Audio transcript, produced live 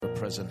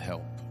present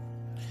help.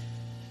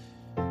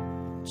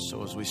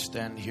 So as we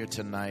stand here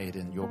tonight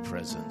in your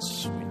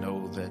presence, we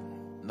know that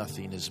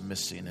nothing is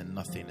missing and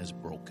nothing is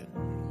broken.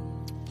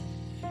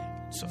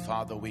 So,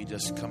 Father, we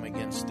just come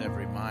against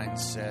every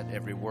mindset,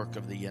 every work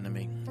of the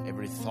enemy,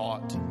 every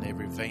thought and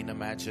every vain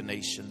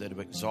imagination that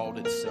would exalt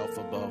itself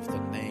above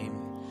the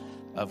name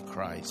of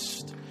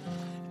Christ.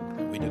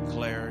 We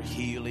declare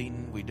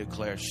healing, we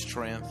declare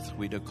strength,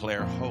 we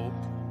declare hope,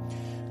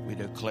 we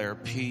declare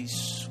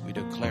peace, we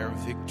declare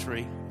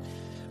victory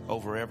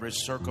over every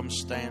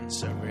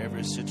circumstance, over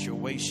every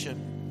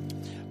situation,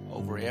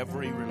 over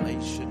every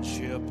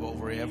relationship,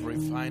 over every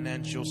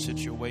financial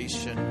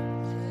situation.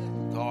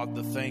 God,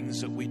 the things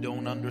that we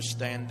don't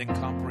understand and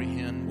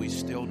comprehend, we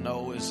still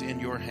know is in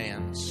your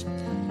hands.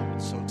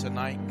 And so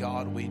tonight,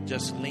 God, we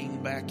just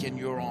lean back in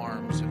your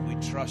arms and we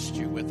trust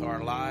you with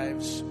our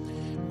lives.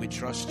 We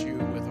trust you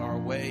with our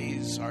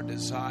ways, our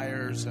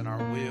desires, and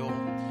our will.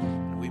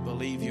 And we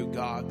believe you,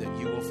 God, that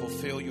you will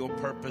fulfill your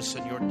purpose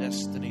and your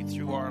destiny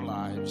through our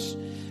lives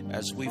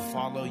as we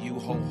follow you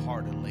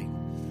wholeheartedly.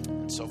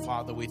 And so,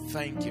 Father, we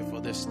thank you for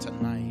this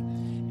tonight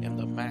in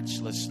the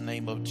matchless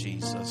name of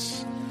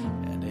Jesus.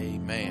 And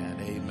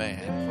amen,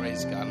 amen.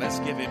 Praise God. Let's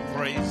give him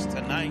praise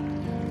tonight.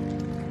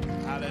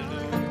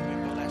 Hallelujah. We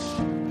bless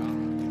you, God.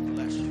 We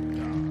bless you,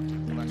 God. We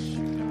bless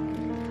you,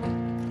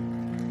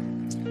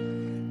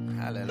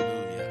 God.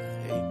 Hallelujah.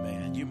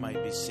 Amen. You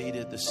might be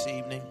seated this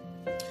evening.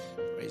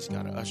 Praise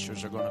God. Our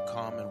ushers are going to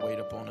come and wait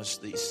upon us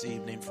this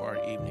evening for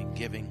our evening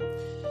giving.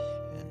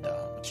 And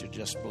but you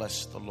just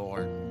bless the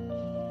Lord.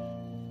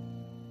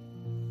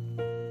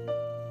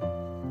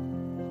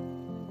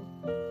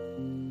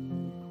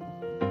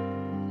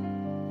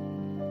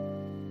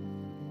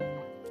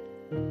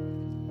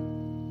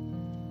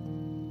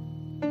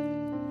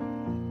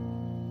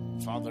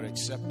 Father,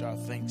 accept our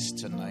thanks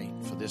tonight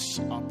for this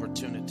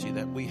opportunity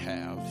that we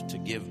have to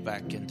give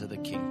back into the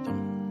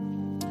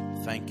kingdom.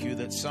 Thank you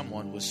that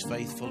someone was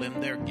faithful in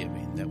their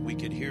giving, that we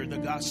could hear the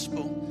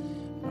gospel,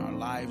 and our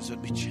lives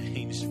would be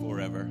changed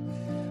forever.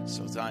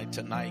 So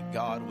tonight,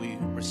 God, we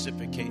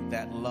reciprocate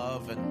that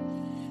love and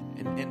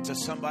into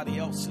somebody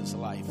else's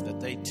life, that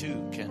they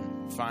too can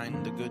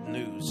find the good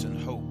news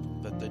and hope,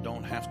 that they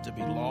don't have to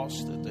be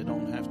lost, that they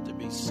don't have to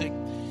be sick,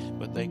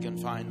 but they can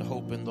find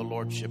hope in the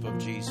Lordship of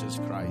Jesus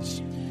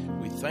Christ.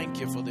 We thank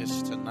you for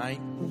this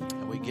tonight,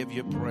 and we give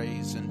you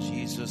praise in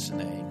Jesus'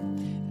 name.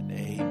 And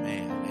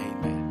amen,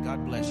 amen.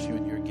 God bless you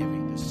in your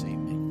giving this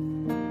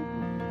evening.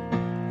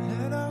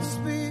 Let us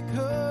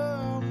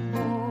become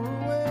more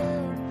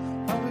aware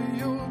of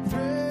your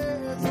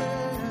presence.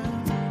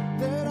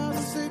 Let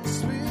us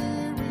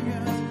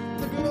experience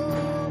the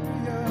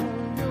glory of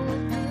your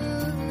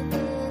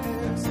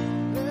goodness.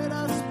 Let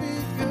us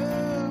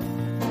become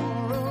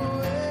more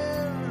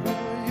aware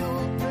of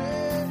your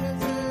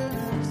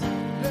presence.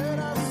 Let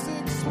us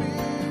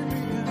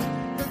experience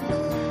the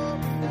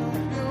glory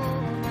of your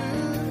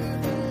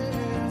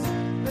goodness.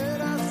 Let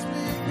us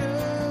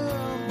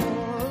become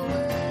more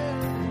aware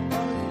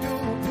of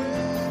your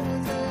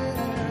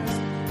presence.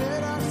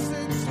 Let us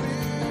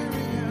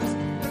experience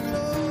the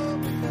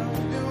glory of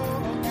your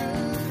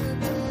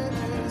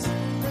goodness.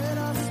 Let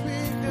us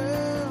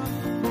become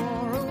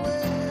more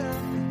aware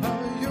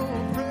of your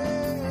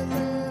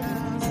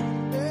presence.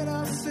 Let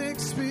us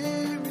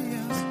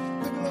experience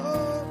the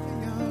glory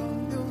of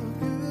your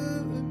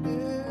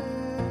goodness.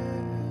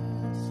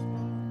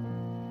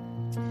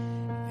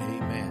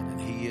 Amen. And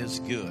he is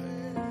good.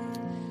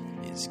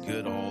 He's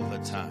good all the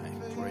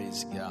time.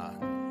 Praise God.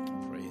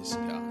 Praise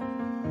God.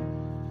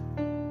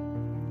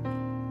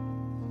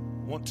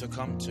 I want to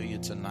come to you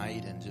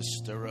tonight and just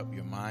stir up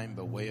your mind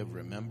by way of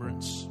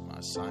remembrance. My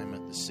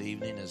assignment this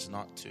evening is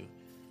not to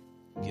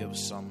give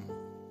some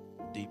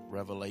deep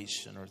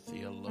revelation or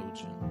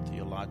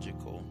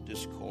theological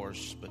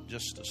discourse, but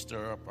just to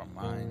stir up our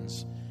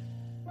minds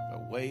by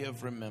way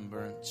of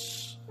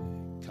remembrance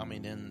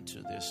coming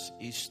into this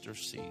Easter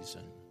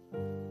season.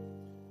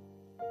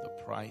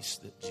 The price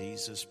that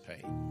Jesus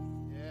paid,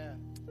 Yeah.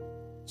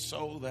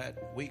 so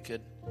that we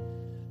could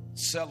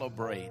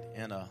celebrate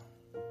in a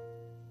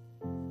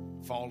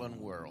fallen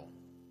world,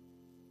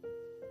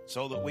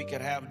 so that we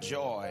could have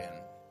joy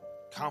and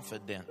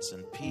confidence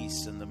and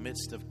peace in the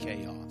midst of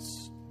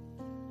chaos,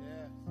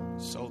 Yeah.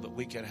 so that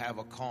we could have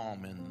a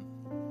calm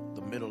in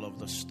the middle of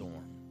the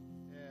storm.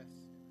 Yes.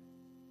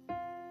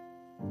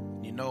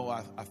 You know,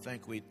 I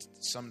think we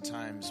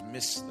sometimes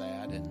miss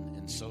that.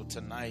 And so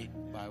tonight,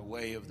 by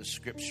way of the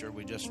scripture,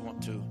 we just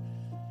want to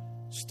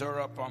stir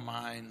up our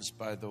minds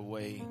by the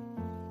way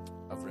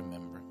of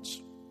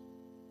remembrance.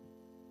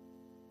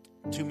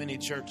 Too many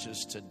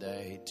churches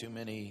today, too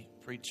many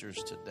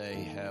preachers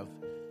today have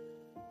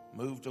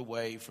moved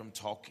away from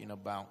talking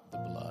about the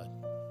blood.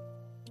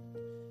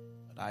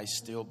 But I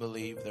still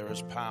believe there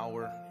is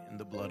power in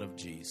the blood of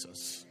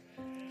Jesus.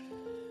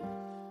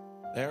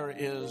 There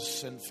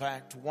is, in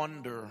fact,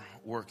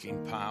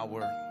 wonder-working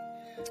power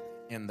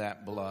in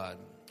that blood.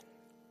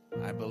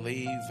 I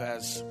believe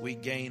as we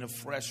gain a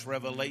fresh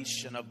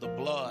revelation of the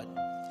blood,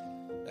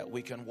 that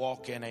we can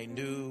walk in a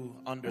new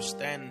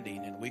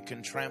understanding, and we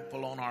can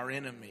trample on our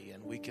enemy,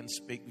 and we can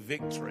speak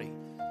victory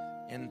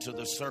into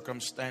the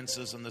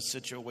circumstances and the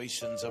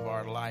situations of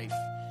our life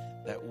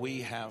that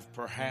we have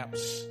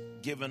perhaps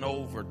given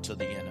over to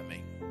the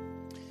enemy.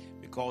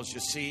 Because you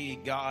see,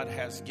 God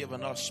has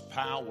given us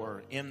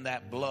power in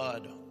that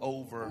blood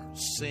over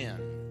sin,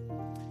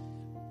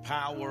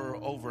 power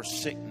over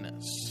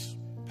sickness,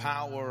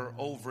 power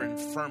over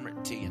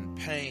infirmity and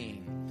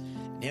pain,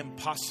 and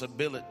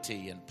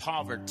impossibility and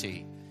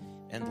poverty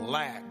and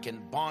lack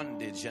and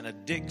bondage and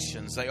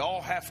addictions. They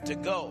all have to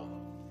go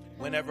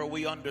whenever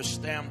we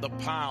understand the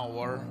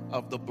power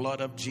of the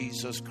blood of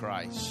Jesus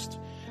Christ,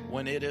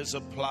 when it is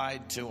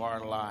applied to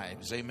our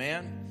lives.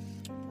 Amen.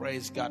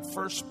 Praise God.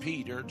 1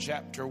 Peter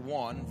chapter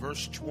 1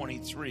 verse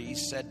 23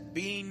 said,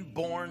 being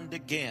born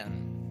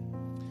again,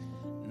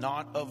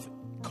 not of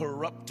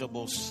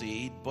corruptible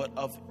seed, but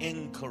of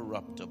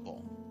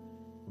incorruptible,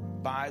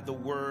 by the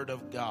word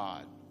of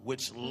God,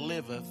 which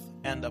liveth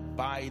and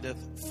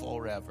abideth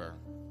forever.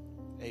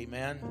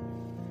 Amen.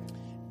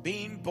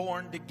 Being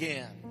born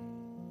again,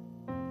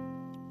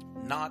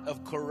 not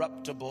of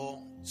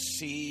corruptible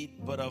seed,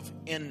 but of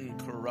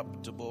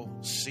incorruptible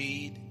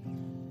seed,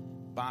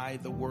 by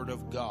the word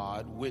of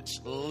God,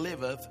 which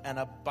liveth and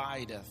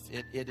abideth.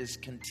 It is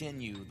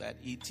continue. That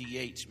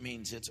ETH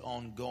means it's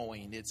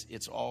ongoing.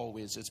 It's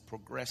always, it's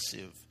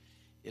progressive.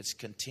 It's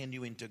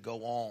continuing to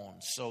go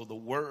on. So the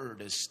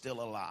word is still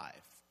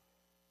alive,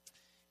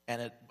 and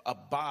it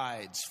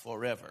abides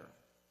forever.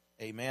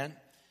 Amen.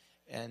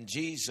 And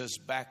Jesus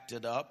backed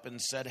it up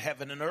and said,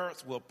 heaven and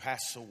earth will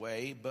pass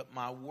away, but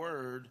my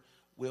word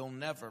will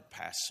never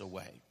pass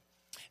away.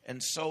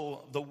 And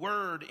so the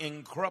word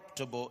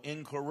incorruptible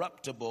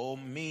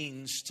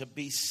means to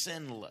be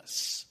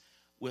sinless,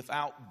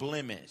 without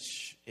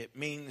blemish. It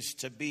means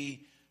to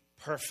be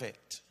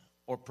perfect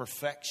or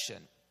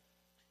perfection.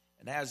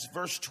 And as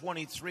verse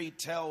 23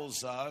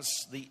 tells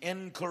us, the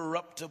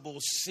incorruptible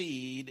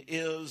seed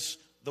is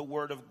the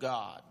word of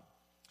God.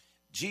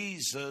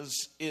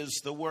 Jesus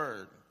is the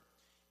word.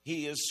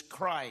 He is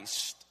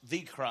Christ,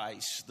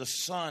 the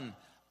Son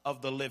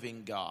of the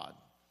living God.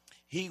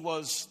 He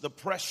was the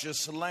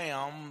precious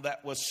lamb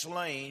that was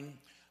slain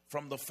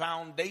from the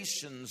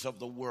foundations of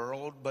the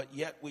world, but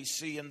yet we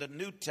see in the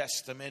New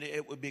Testament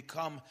it would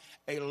become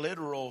a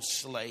literal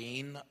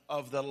slaying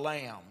of the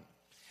lamb.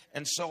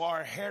 And so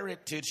our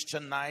heritage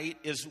tonight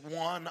is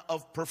one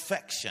of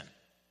perfection.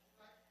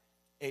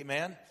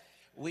 Amen.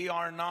 We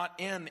are not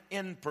in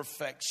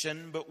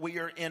imperfection, but we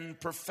are in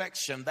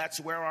perfection. That's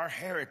where our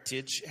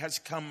heritage has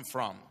come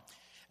from.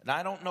 And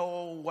I don't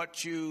know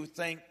what you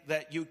think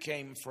that you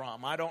came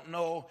from. I don't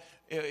know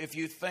if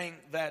you think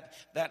that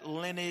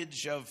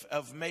lineage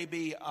of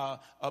maybe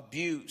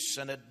abuse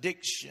and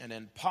addiction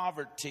and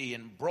poverty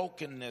and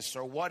brokenness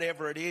or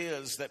whatever it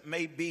is that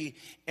may be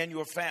in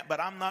your family. But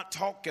I'm not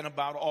talking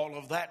about all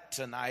of that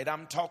tonight.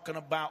 I'm talking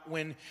about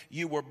when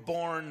you were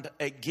born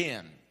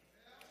again.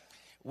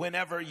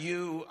 Whenever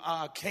you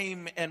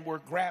came and were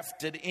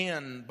grafted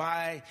in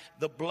by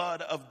the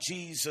blood of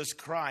Jesus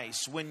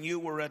Christ, when you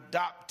were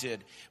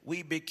adopted,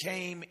 we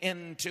became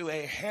into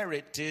a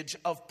heritage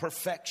of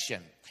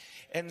perfection.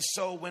 And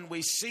so when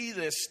we see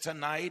this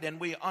tonight and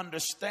we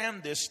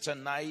understand this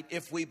tonight,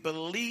 if we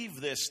believe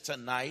this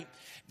tonight,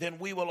 then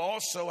we will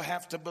also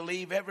have to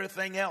believe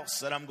everything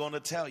else that I'm going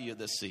to tell you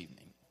this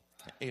evening.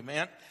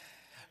 Amen.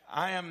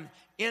 I am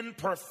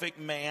imperfect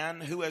man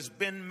who has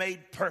been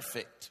made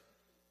perfect.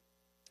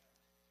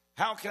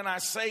 How can I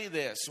say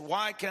this?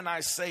 Why can I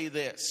say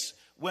this?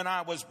 When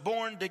I was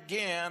born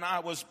again,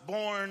 I was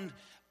born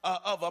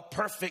of a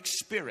perfect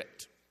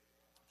spirit.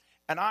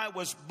 And I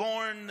was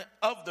born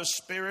of the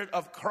Spirit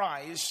of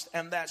Christ,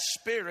 and that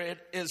Spirit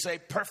is a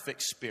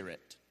perfect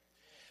Spirit.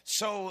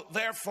 So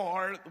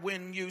therefore,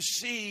 when you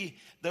see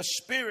the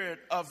spirit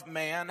of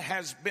man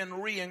has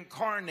been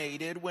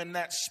reincarnated, when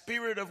that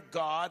Spirit of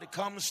God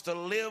comes to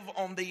live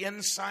on the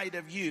inside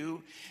of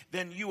you,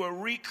 then you are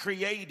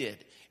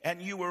recreated,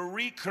 and you were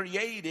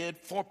recreated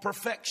for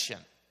perfection.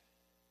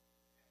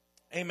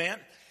 Amen.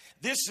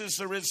 This is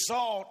the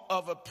result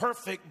of a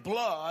perfect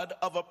blood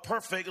of a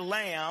perfect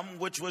lamb,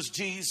 which was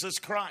Jesus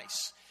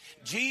Christ.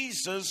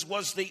 Jesus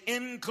was the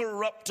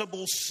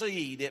incorruptible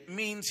seed. It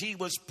means he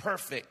was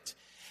perfect.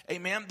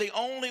 Amen. The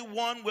only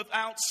one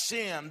without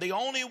sin, the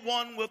only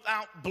one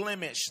without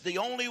blemish, the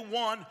only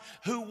one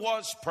who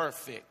was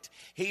perfect.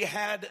 He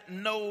had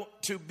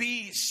to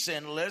be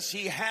sinless.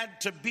 He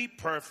had to be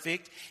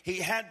perfect. He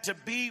had to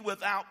be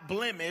without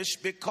blemish,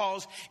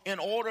 because in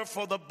order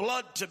for the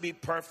blood to be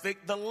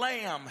perfect, the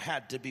lamb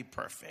had to be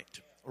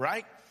perfect,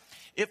 right?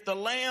 If the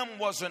lamb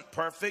wasn't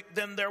perfect,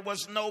 then there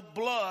was no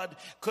blood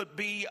could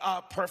be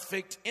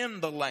perfect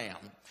in the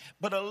lamb.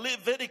 But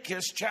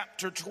Leviticus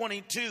chapter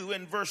 22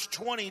 and verse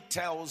 20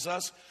 tells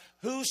us,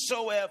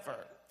 whosoever,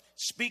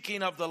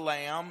 speaking of the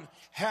lamb,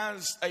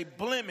 has a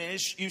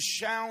blemish, you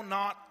shall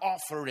not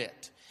offer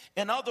it.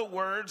 In other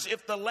words,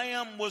 if the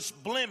lamb was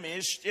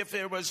blemished, if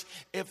there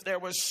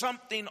was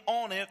something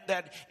on it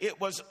that it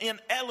was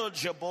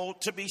ineligible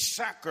to be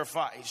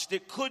sacrificed,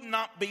 it could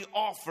not be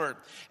offered.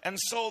 And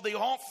so the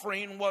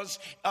offering was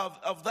of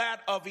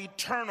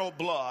eternal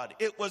blood.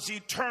 It was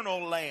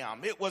eternal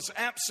lamb. It was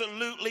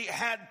absolutely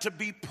had to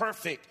be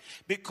perfect,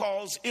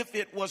 because if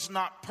it was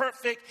not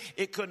perfect,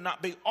 it could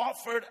not be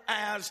offered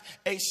as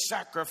a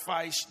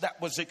sacrifice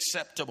that was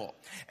acceptable.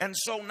 And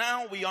so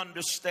now we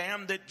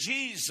understand that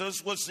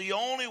Jesus was the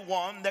only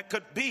one that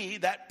could be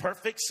that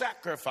perfect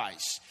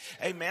sacrifice.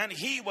 Amen.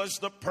 He was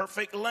the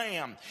perfect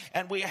lamb.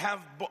 And we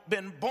have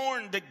been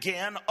born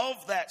again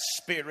of that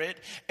Spirit.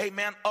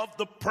 Amen. Of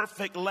the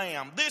perfect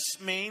lamb. This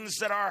means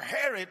that our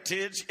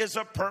heritage is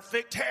a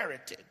perfect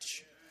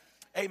heritage.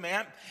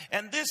 Amen.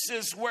 And this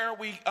is where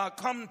we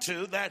come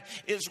to. That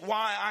is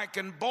why I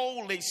can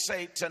boldly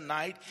say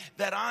tonight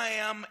that I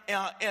am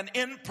an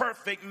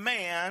imperfect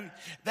man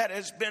that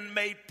has been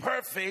made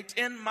perfect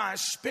in my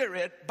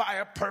spirit by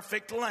a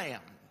perfect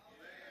lamb.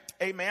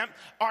 Amen.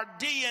 Our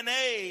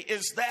DNA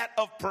is that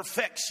of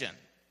perfection.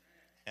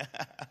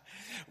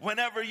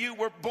 Whenever you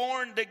were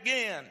born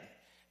again,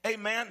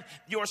 amen,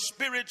 your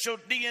spiritual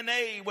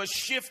DNA was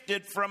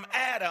shifted from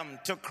Adam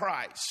to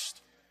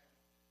Christ.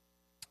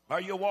 Are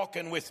you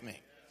walking with me?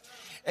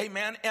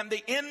 Amen. And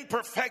the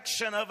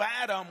imperfection of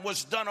Adam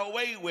was done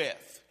away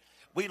with.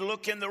 We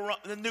look in the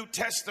New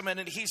Testament,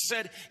 and he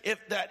said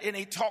and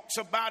he talks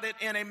about it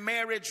in a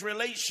marriage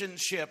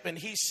relationship. And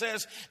he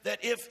says that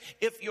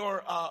if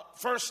your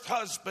first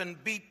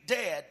husband be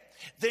dead,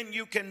 then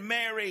you can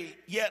marry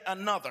yet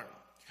another.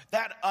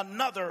 That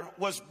another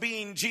was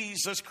being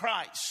Jesus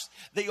Christ.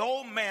 The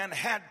old man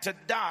had to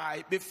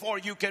die before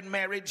you can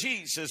marry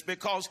Jesus,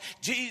 because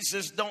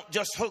Jesus don't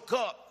just hook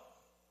up.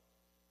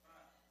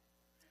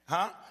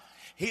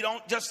 He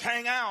don't just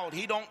hang out.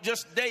 He don't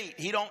just date.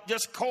 He don't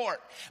just court.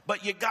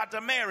 But you got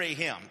to marry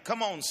him.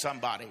 Come on,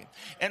 somebody.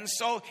 And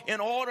so in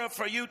order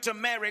for you to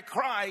marry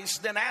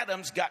Christ, then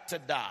Adam's got to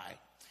die.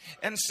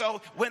 And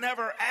so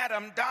whenever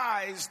Adam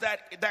dies,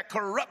 that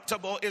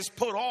corruptible is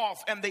put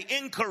off, and the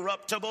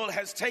incorruptible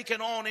has taken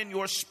on in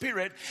your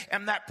spirit,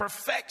 and that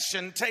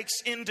perfection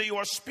takes into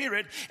your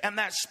spirit, and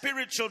that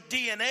spiritual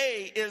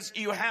DNA is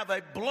you have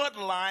a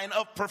bloodline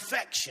of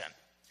perfection.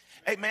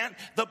 Amen.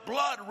 The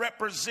blood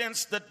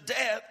represents the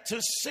death to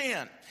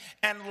sin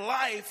and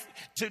life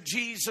to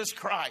Jesus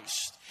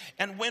Christ.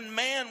 And when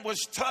man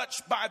was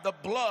touched by the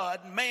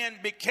blood, man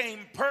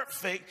became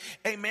perfect,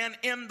 amen,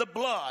 in the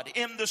blood,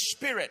 in the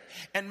spirit.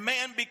 And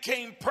man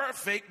became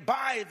perfect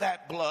by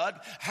that blood.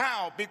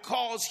 How?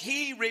 Because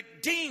he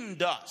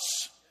redeemed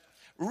us.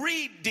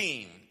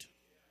 Redeemed.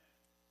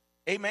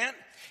 Amen.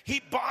 He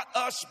bought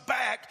us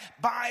back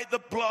by the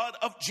blood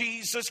of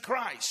Jesus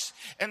Christ.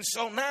 And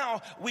so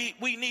now we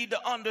need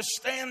to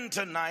understand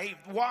tonight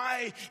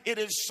why it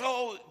is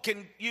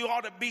you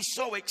ought to be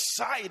so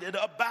excited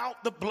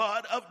about the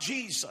blood of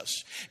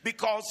Jesus.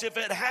 Because if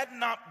it had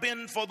not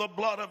been for the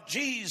blood of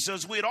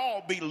Jesus, we'd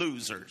all be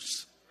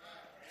losers.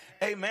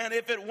 Amen.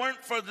 If it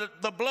weren't for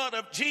the blood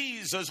of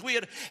Jesus,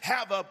 we'd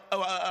have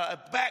a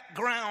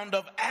background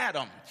of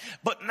Adam.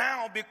 But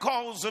now,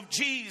 because of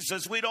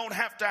Jesus, we don't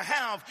have to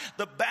have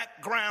the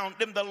background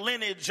and the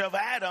lineage of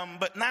Adam,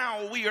 but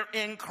now we are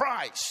in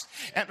Christ.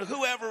 And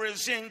whoever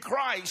is in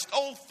Christ,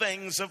 old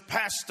things have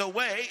passed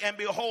away, and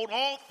behold,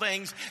 all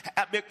things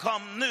have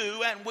become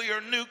new, and we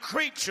are new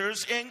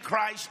creatures in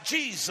Christ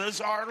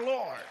Jesus our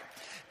Lord.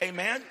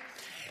 Amen.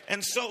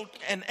 And so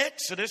in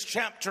Exodus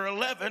chapter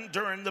 11,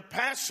 during the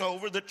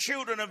Passover, the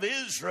children of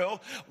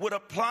Israel would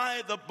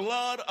apply the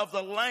blood of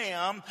the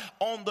lamb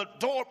on the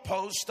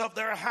doorpost of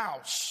their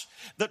house.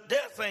 The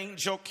death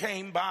angel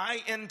came by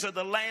into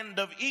the land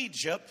of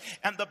Egypt,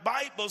 and the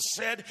Bible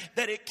said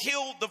that it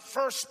killed the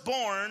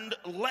firstborn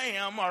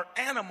lamb or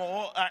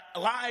animal,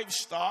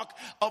 livestock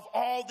of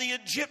all the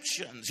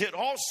Egyptians. It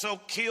also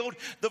killed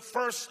the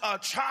first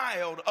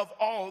child of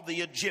all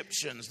the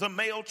Egyptians, the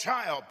male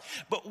child.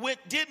 But it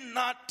did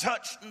not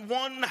touch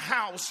one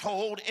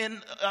household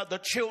in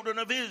the children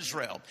of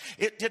Israel.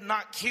 It did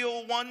not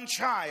kill one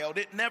child.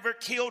 It never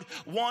killed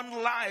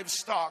one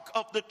livestock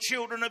of the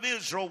children of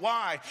Israel.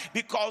 Why?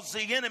 Because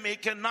the enemy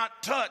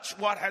cannot touch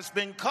what has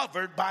been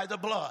covered by the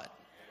blood.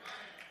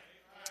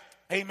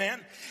 Amen.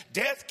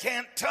 Death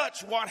can't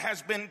touch what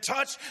has been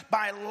touched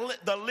by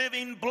the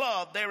living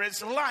blood. There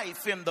is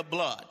life in the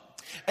blood.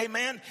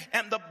 Amen.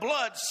 And the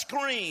blood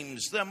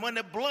screams. Then when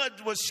the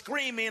blood was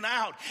screaming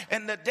out,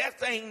 and the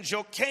death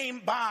angel came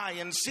by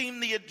and seen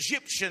the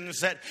Egyptians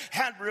that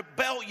had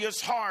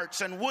rebellious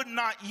hearts and would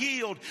not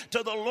yield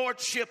to the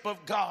lordship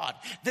of God,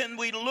 then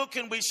we look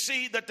and we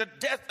see that the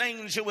death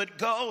angel would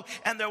go,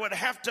 and there would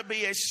have to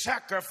be a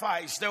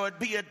sacrifice. There would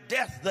be a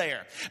death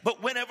there.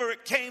 But whenever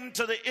it came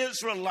to the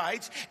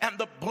Israelites and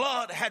the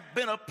blood had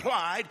been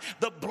applied,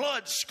 the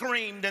blood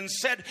screamed and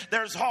said,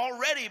 there's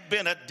already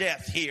been a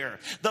death here.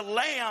 The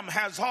lamb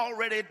has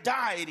already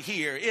died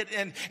here.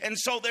 And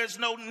so there's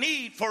no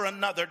need for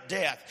another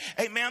death.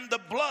 Amen. The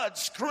blood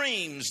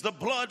screams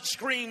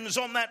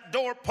on that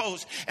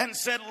doorpost and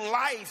said,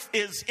 life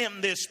is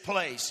in this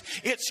place.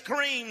 It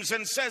screams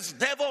and says,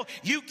 devil,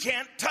 you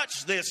can't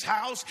touch this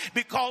house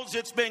because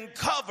it's been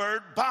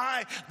covered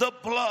by the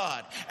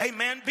blood.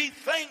 Amen. Be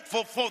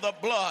thankful for the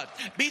blood.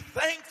 Be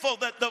thankful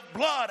that the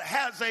blood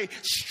has a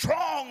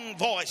strong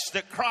voice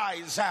that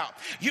cries out.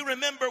 You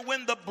remember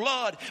when the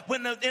blood,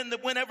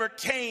 whenever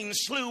Cain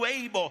slew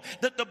Abel,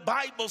 that the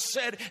Bible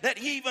said that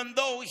even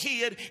though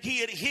he had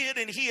hid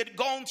and he had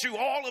gone through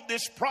all of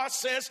this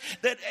process,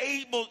 that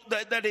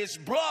that his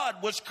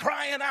blood was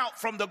crying out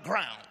from the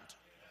ground.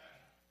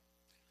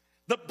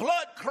 The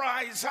blood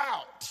cries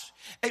out.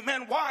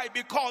 Amen. Why?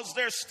 Because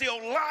there's still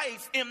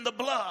life in the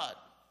blood.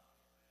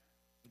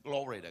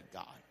 Glory to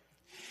God.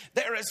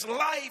 There is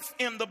life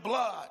in the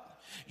blood.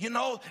 You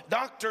know,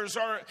 doctors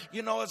are,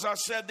 as I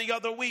said the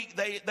other week,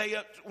 they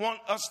want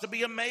us to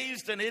be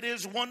amazed, and it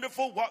is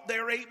wonderful what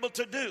they're able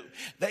to do.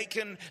 They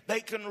can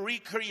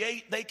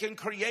recreate, they can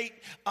create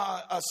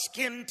a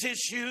skin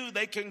tissue,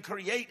 they can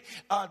create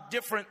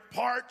different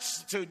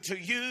parts to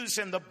use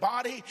in the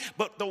body,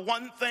 but the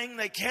one thing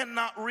they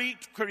cannot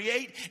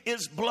recreate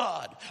is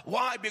blood.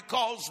 Why?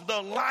 Because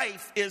the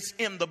life is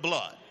in the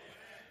blood.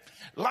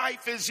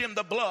 Life is in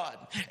the blood.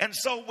 And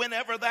so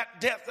whenever that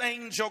death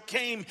angel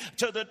came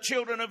to the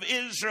children of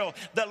Israel,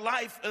 the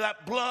life,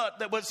 that blood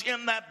that was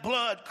in that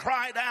blood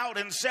cried out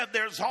and said,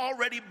 there's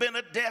already been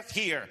a death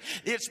here.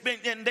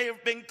 And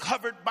they've been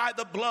covered by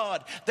the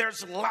blood.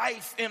 There's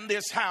life in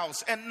this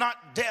house and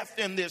not death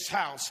in this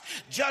house.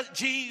 Just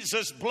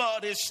Jesus'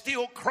 blood is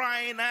still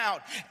crying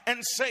out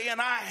and saying,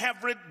 I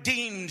have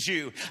redeemed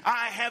you.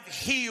 I have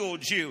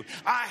healed you.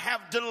 I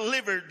have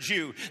delivered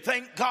you.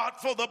 Thank God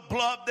for the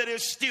blood that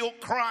is still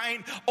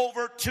crying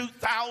over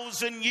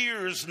 2,000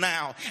 years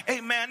now.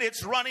 Amen.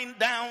 It's running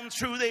down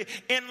through the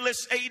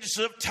endless ages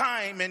of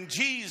time. And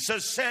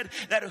Jesus said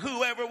that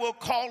whoever will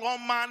call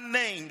on my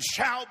name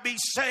shall be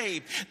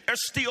saved.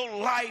 There's still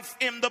life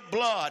in the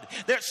blood.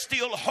 There's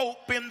still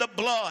hope in the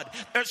blood.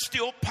 There's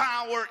still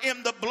power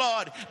in the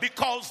blood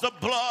because the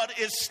blood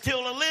is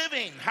still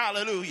living.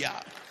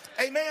 Hallelujah.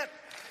 Amen.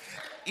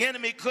 The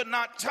enemy could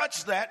not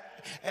touch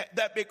that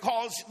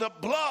because the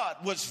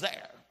blood was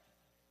there.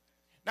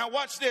 Now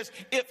watch this.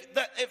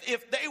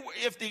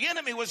 If the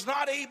enemy was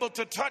not able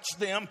to touch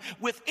them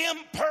with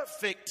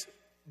imperfect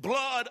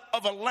blood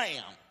of a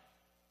lamb,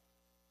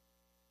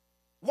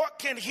 what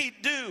can he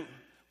do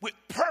with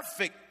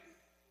perfect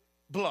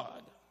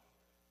blood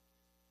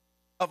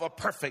of a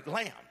perfect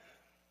lamb?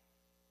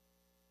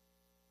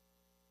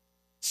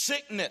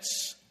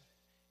 Sickness,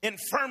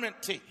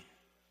 infirmity,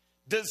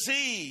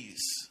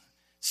 disease,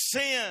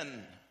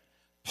 sin,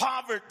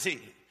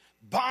 poverty,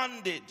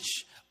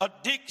 bondage,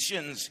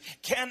 addictions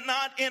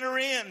cannot enter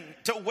in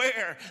to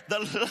where the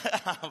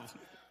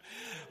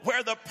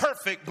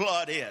perfect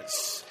blood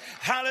is.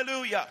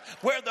 Hallelujah.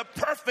 Where the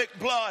perfect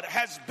blood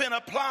has been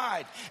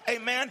applied.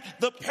 Amen.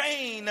 The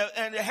pain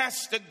and it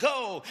has to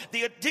go.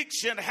 The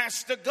addiction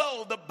has to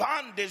go. The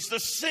bondage, the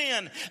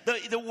sin,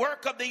 the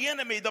work of the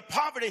enemy, the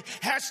poverty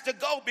has to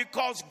go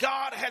because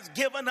God has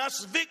given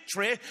us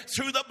victory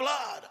through the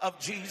blood of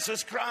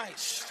Jesus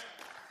Christ.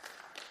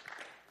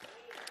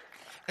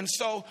 And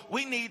so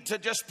we need to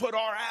just put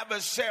our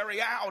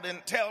adversary out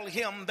and tell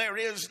him there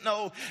is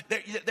no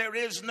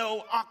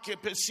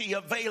occupancy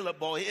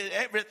available.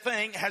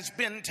 Everything has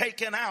been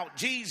taken out.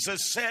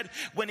 Jesus said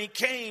when he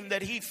came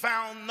that he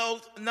found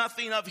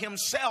nothing of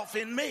himself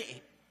in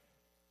me.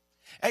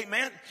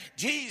 Amen.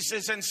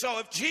 Jesus. And so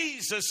if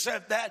Jesus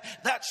said that,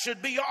 that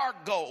should be our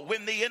goal.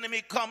 When the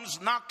enemy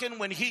comes knocking,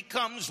 when he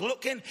comes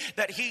looking,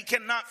 that he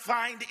cannot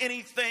find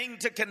anything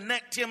to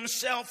connect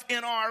himself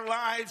in our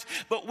lives,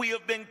 but we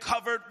have been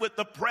covered with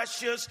the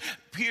precious,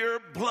 pure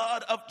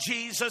blood of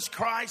Jesus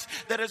Christ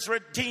that has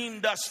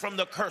redeemed us from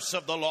the curse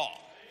of the law.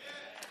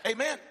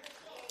 Amen.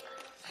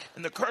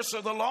 And the curse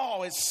of the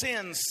law is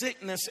sin,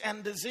 sickness,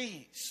 and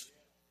disease.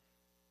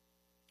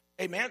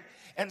 Amen.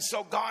 And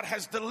so God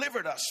has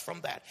delivered us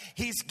from that.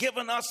 He's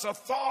given us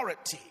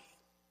authority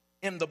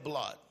in the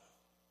blood.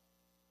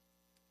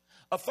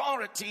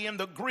 Authority in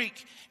the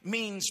Greek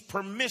means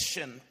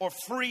permission or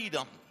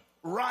freedom,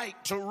 right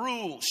to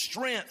rule,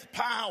 strength,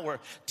 power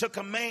to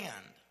command.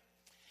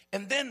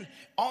 And then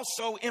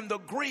also in the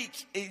Greek,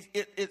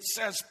 it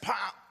says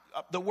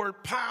the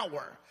word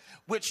power,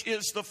 which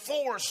is the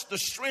force, the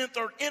strength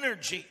or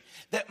energy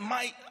that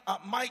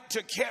might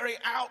to carry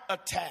out a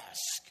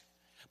task.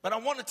 But I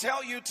want to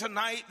tell you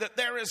tonight that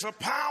there is a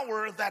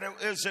power that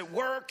is at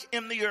work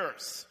in the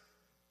earth.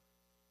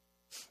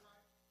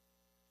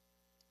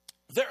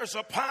 There is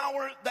a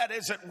power that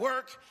is at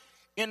work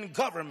in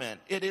government.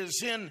 It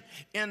is in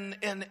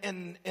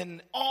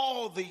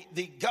all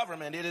the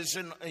government. It is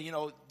in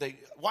the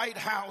White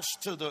House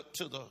to the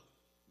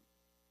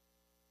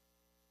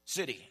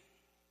city.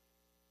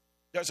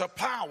 There's a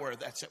power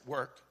that's at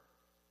work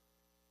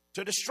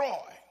to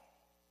destroy,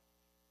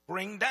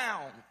 bring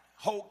down,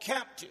 hold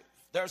captive,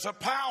 There's a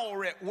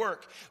power at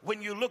work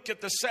when you look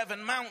at the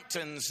 7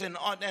 mountains, and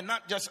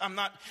not just, I'm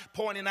not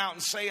pointing out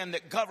and saying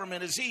that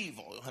government is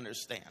evil.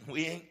 Understand?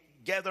 We ain't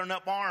gathering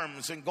up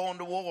arms and going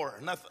to war.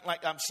 Nothing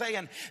like I'm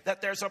saying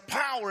that there's a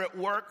power at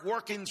work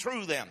working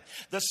through them.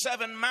 The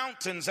 7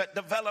 mountains that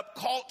develop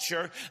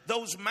culture,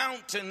 those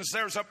mountains,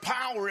 there's a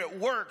power at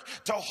work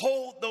to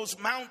hold those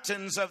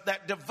mountains of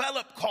that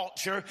develop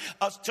culture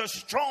to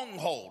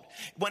stronghold.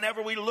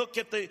 Whenever we look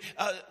at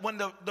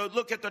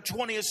look at the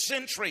 20th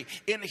century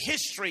in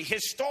history,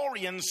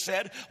 historians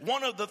said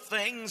one of the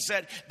things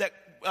that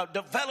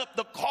developed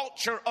the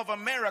culture of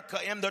America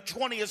in the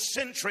 20th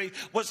century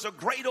was the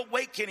Great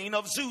Awakening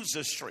of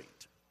Azusa Street.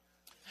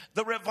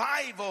 The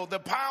revival, the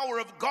power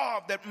of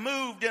God that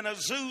moved in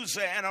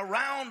Azusa and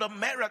around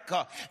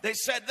America. They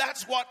said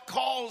that's what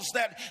caused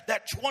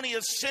that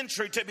 20th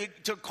century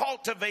to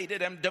cultivate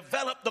it and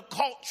develop the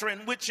culture in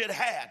which it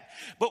had.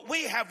 But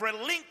we have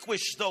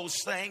relinquished those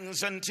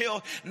things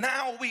until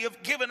now we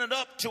have given it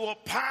up to a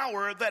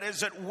power that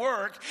is at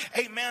work.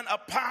 Amen. A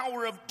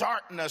power of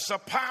darkness, a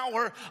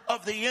power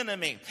of the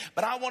enemy.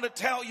 But I want to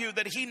tell you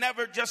that he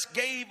never just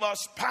gave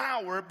us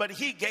power, but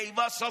he gave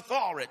us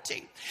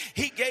authority.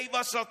 He gave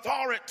us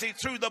authority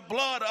through the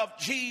blood of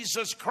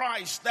Jesus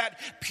Christ, that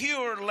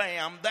pure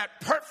lamb,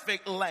 that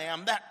perfect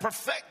lamb, that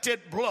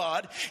perfected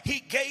blood. He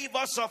gave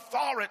us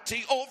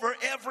authority over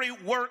every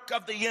work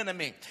of the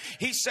enemy.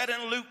 He said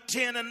in Luke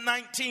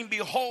 10:19,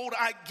 behold,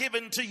 I give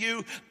unto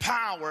you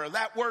power.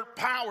 That word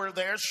power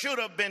there should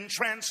have been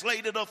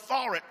translated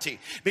authority,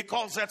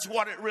 because that's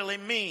what it really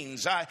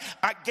means. I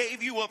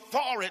gave you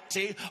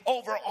authority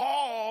over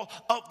all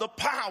of the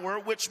power,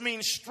 which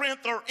means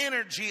strength or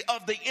energy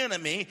of the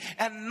enemy,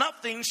 and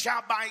nothing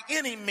shall by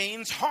any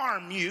means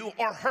harm you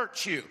or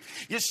hurt you.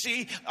 You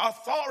see,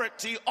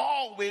 authority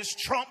always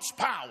trumps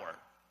power.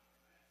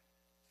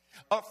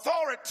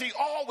 Authority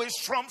always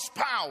trumps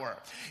power.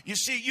 You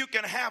see, you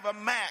can have a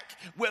Mack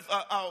with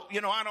I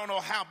don't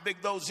know how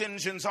big those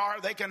engines are.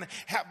 They can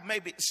have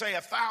maybe say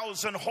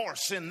 1,000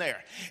 horse in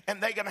there,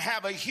 and they can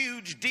have a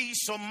huge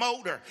diesel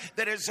motor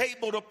that is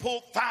able to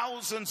pull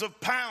thousands of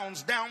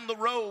pounds down the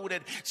road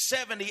at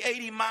 70,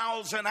 80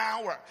 miles an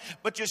hour.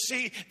 But you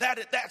see,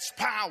 that's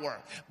power.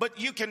 But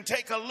you can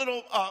take a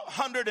little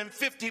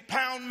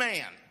 150-pound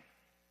man,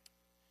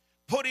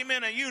 put him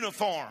in a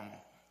uniform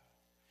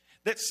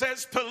that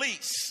says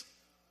police,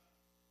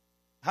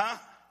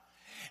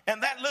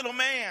 and that little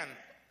man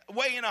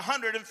weighing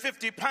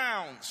 150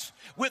 pounds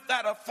with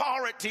that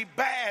authority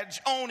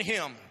badge on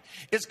him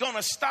is going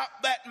to stop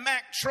that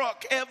Mack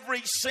truck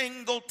every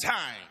single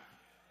time.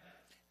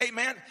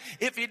 Amen.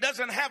 If he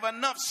doesn't have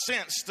enough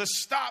sense to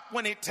stop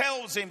when he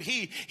tells him,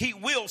 he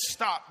will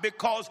stop,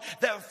 because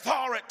the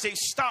authority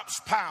stops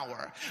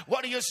power.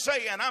 What are you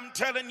saying? I'm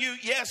telling you,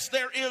 yes,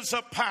 there is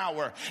a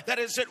power that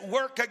is at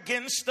work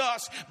against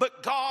us,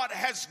 but God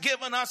has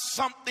given us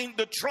something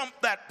to trump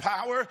that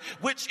power,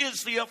 which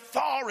is the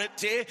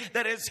authority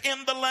that is in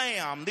the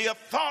Lamb, the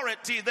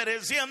authority that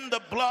is in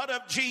the blood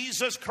of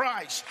Jesus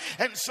Christ.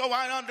 And so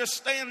I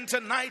understand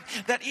tonight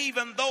that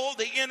even though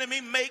the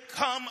enemy may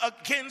come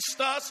against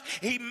us,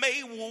 he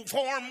may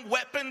form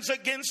weapons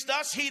against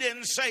us. He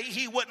didn't say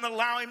he wouldn't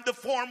allow him to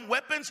form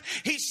weapons.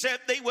 He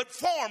said they would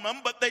form them,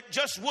 but they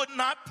just would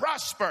not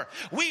prosper.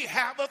 We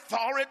have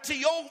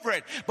authority over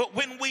it. But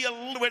when we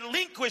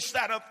relinquish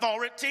that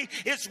authority,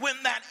 it's when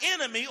that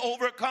enemy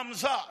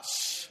overcomes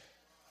us.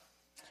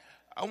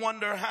 I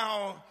wonder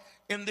how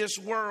in this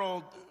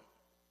world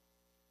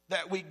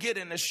that we get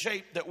in the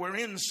shape that we're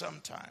in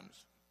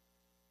sometimes.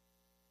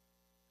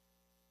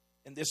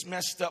 In this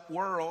messed up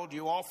world,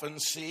 you often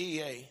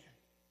see a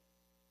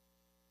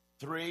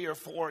 3 or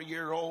 4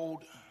 year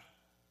old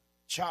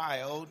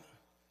child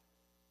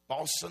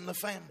bossing the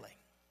family.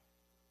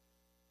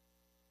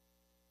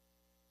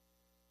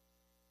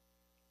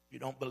 If you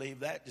don't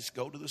believe that, just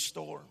go to the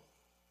store.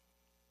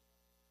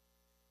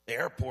 The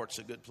airport's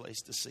a good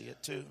place to see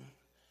it too.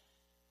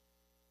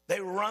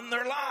 They run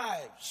their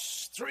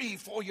lives 3,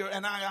 4 years.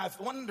 And I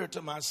wonder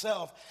to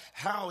myself,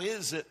 how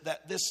is it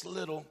that this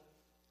little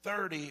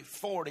 30,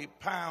 40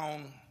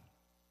 pound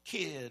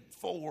kid,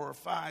 4 or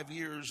 5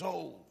 years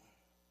old,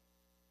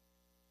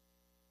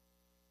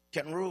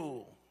 can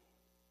rule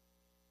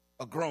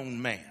a grown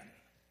man?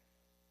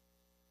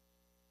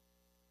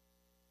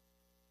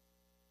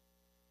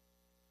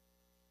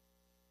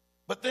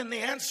 But then the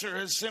answer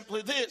is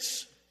simply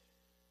this: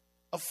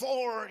 a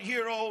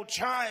 4-year-old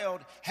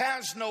child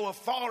has no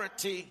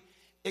authority,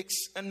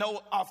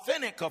 no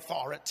authentic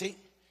authority,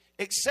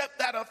 except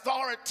that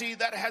authority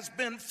that has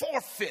been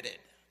forfeited.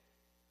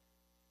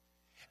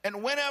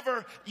 And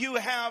whenever you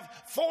have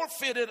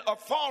forfeited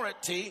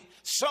authority,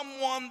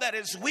 someone that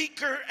is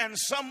weaker and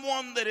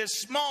someone that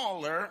is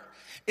smaller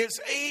is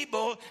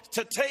able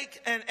to take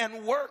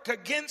and work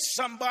against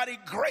somebody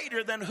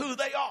greater than who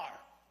they are.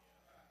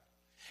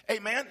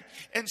 Amen.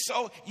 And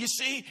so you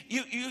see,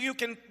 you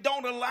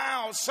don't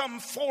allow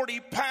some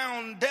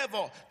 40-pound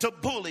devil to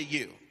bully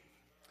you.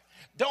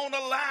 Don't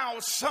allow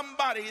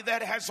somebody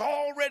that has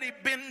already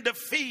been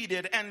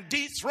defeated and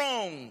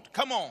dethroned,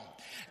 come on,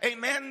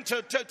 amen,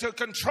 to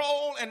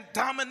control and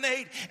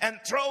dominate and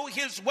throw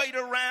his weight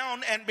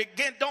around and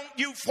begin. Don't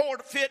you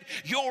forfeit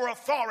your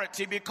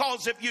authority,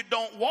 because if you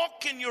don't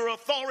walk in your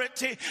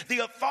authority, the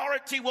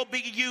authority will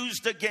be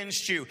used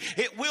against you.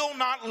 It will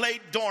not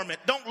lay dormant.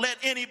 Don't let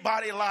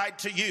anybody lie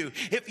to you.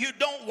 If you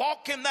don't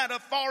walk in that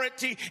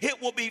authority,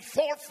 it will be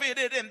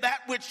forfeited, and that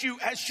which you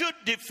should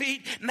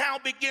defeat now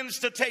begins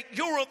to take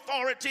your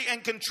authority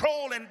and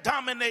control and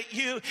dominate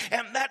you,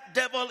 and that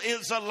devil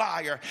is a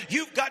liar.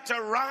 You've got to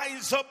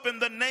rise up in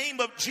the name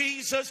of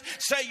Jesus.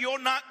 Say,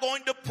 you're not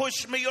going to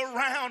push me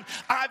around.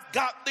 I've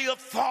got the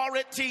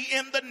authority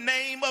in the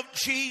name of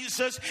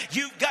Jesus.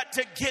 You've got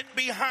to get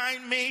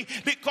behind me,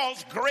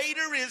 because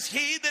greater is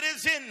he that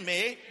is in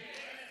me,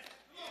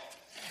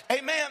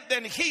 amen,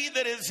 than he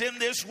that is in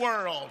this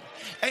world.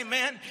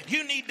 Amen.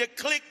 You need to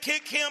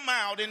kick him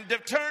out and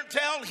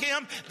tell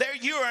him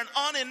that you're an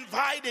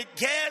uninvited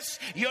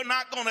guest. You're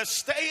not going to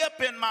stay up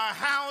in my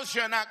house.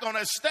 You're not going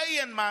to stay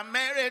in my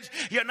marriage.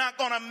 You're not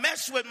going to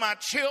mess with my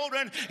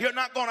children. You're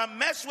not going to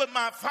mess with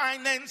my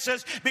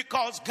finances,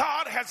 because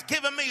God has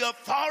given me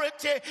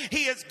authority.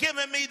 He has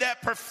given me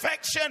that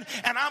perfection,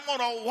 and I'm going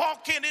to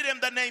walk in it in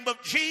the name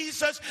of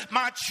Jesus.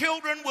 My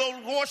children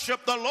will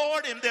worship the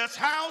Lord in this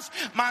house.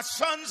 My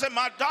sons and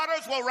my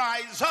daughters will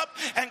rise up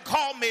and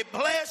call me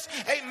blessed.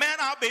 Amen.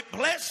 I'll be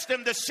blessed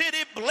in the city,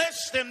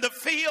 blessed in the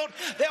field.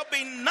 There'll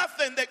be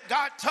nothing that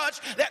God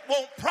touched that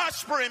won't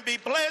prosper and be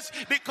blessed,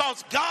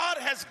 because God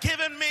has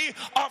given me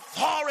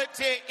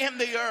authority in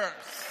the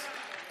earth.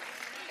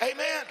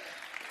 Amen.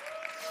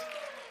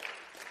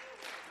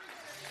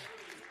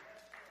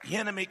 The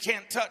enemy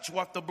can't touch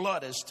what the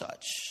blood has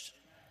touched.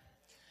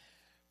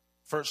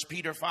 1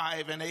 Peter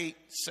 5:8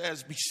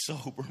 says, be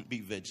sober and be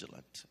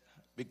vigilant,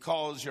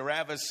 because your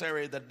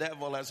adversary, the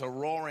devil, as a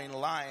roaring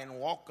lion,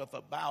 walketh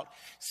about,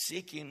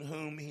 seeking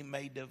whom he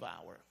may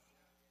devour.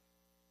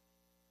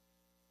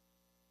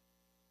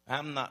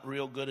 I'm not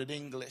real good at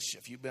English.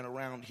 If you've been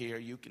around here,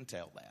 you can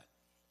tell that.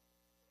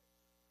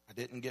 I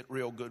didn't get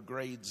real good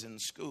grades in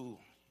school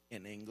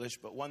in English,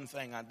 but one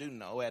thing I do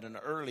know, at an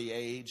early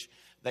age,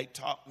 they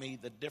taught me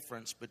the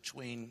difference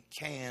between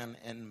can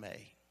and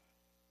may.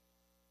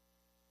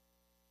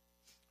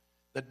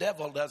 The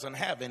devil doesn't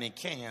have any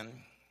can.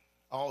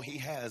 All he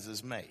has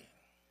is may.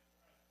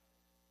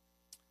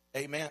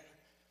 Amen.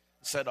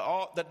 Said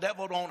the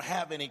devil don't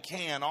have any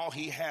can. All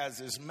he has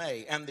is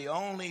may. And the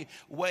only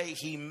way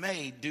he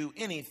may do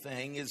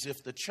anything is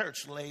if the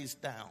church lays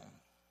down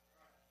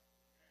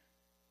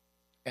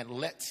and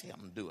lets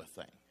him do a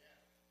thing.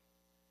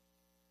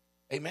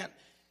 Amen.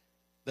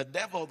 The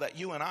devil that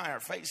you and I are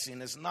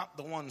facing is not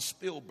the one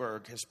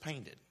Spielberg has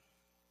painted.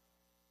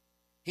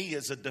 He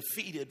is a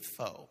defeated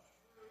foe.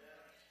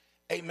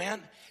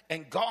 Amen.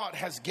 And God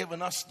has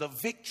given us the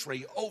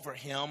victory over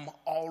him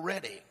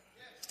already.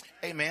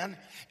 Amen.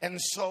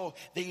 And so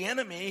the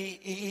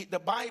enemy, the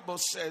Bible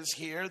says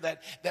here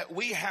that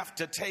we have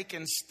to take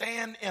and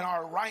stand in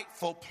our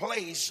rightful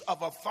place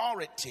of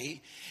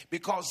authority,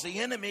 because the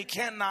enemy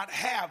cannot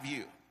have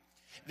you.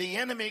 The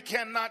enemy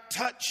cannot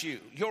touch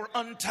you. You're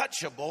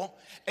untouchable,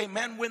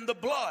 amen, when the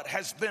blood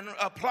has been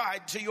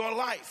applied to your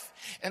life.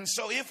 And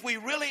so if we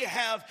really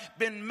have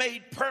been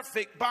made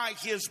perfect by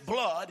his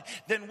blood,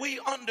 then we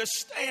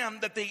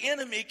understand that the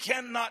enemy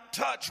cannot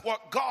touch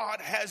what God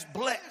has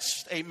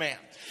blessed, amen.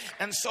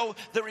 And so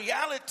the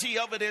reality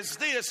of it is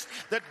this: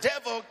 the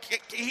devil,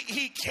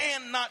 he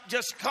cannot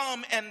just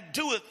come and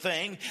do a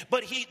thing,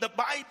 but the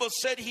Bible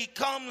said he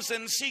comes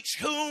and seeks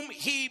whom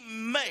he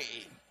may.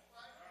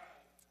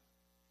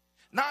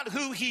 Not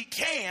who he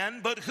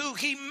can, but who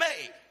he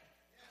may.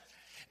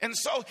 And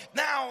so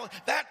now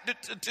that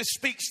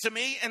speaks to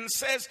me and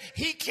says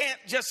he can't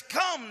just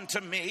come to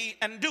me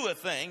and do a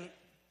thing,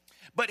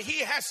 but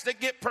he has to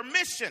get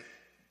permission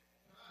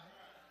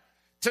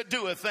to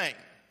do a thing.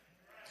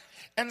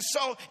 And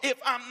so if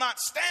I'm not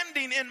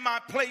standing in my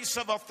place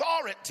of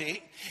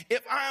authority,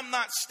 if I'm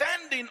not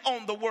standing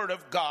on the word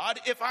of God,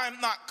 if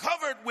I'm not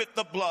covered with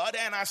the blood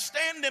and I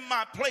stand in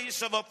my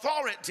place of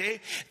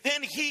authority,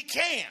 then he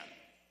can.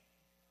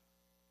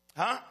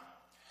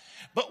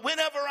 But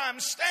whenever I'm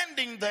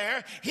standing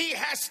there, he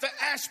has to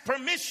ask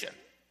permission.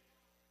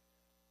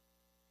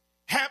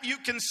 Have you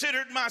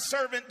considered my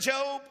servant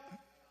Job?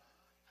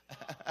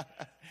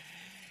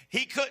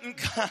 He couldn't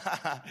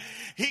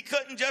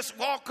just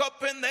walk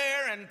up in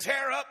there and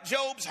tear up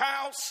Job's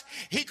house.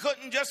 He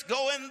couldn't just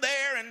go in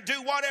there and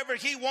do whatever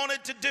he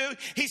wanted to do.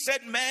 He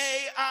said,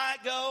 may I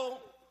go?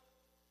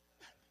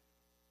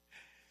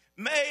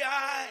 May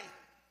I?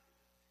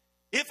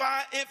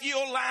 If you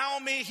allow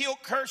me, he'll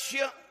curse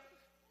you.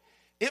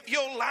 If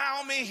you'll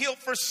allow me, he'll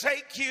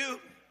forsake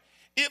you.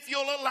 If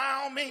you'll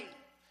allow me.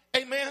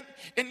 Amen.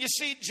 And you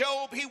see,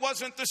 Job, he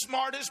wasn't the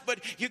smartest, but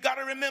you got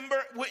to remember,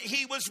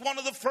 he was one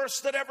of the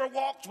first that ever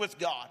walked with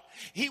God.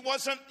 He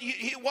wasn't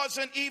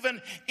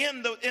even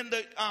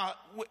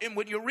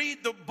when you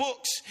read the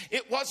books,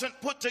 it wasn't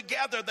put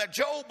together that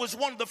Job was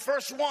one of the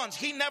first ones.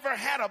 He never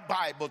had a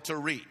Bible to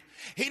read.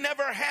 He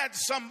never had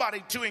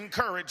somebody to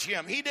encourage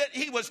him.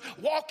 He was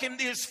walking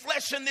his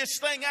flesh and this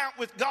thing out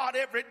with God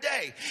every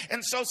day.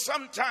 And so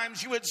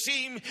sometimes you would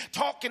see him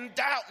talking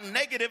doubt and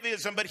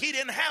negativism, but he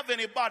didn't have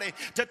anybody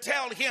to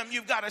tell him,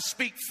 you've got to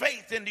speak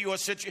faith into your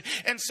situation.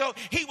 And so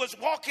he was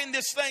walking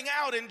this thing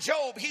out. In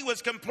Job, he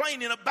was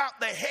complaining about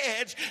the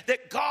hedge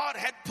that God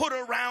had put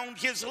around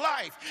his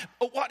life.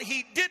 But what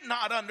he did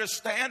not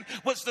understand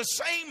was the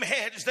same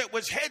hedge that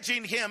was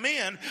hedging him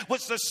in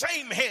was the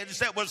same hedge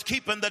that was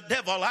keeping the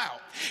devil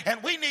out.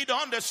 And we need to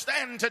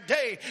understand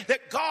today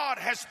that God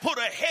has put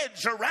a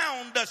hedge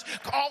around us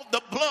called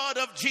the blood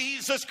of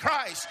Jesus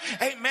Christ.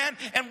 Amen.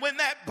 And when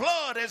that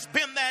blood has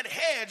been that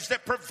hedge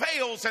that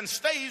prevails and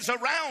stays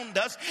around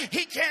us,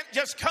 he can't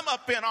just come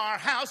up in our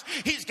house.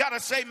 He's got to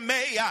say,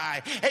 may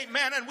I?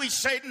 Amen. And we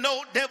say,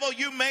 no, devil,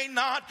 you may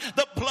not.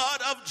 The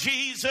blood of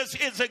Jesus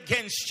is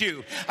against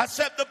you. I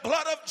said, the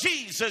blood of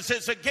Jesus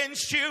is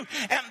against you,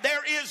 and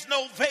there is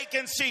no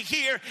vacancy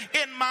here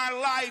in my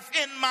life,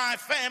 in my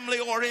family,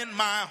 or in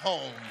my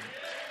home.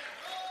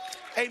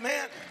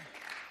 Amen.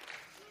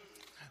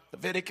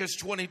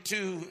 Leviticus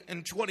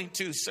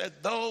 22:22 said,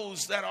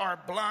 those that are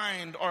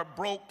blind or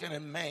broken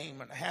and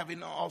maimed and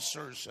having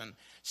ulcers and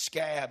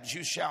scabs,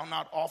 you shall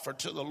not offer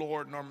to the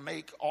Lord, nor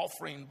make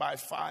offering by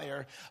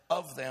fire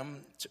of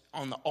them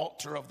on the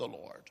altar of the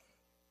Lord.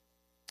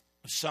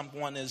 If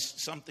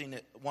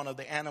one of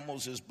the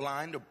animals is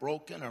blind or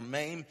broken or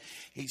maimed,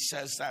 he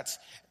says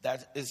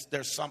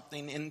there's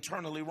something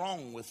internally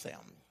wrong with them,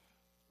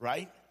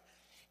 right?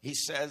 He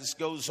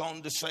goes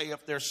on to say,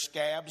 if there's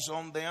scabs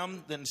on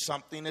them, then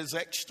something is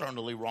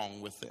externally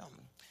wrong with them.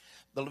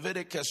 The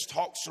Leviticus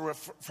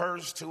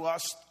refers to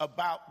us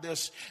about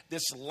this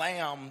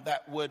lamb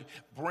that would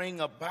bring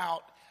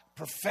about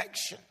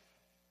perfection,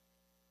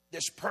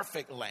 this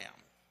perfect lamb.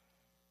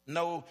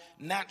 No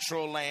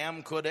natural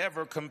lamb could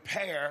ever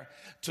compare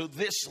to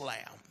this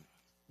lamb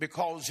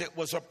because it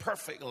was a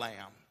perfect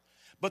lamb.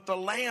 But the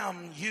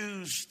lamb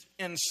used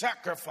in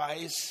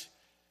sacrifice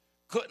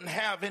couldn't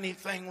have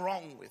anything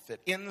wrong with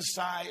it,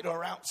 inside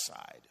or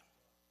outside.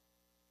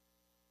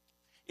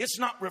 It's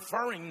not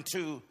referring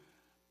to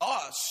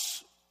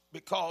us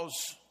because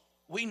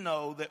we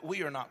know that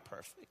we are not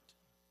perfect.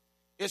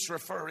 It's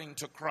referring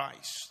to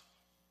Christ,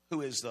 who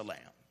is the Lamb.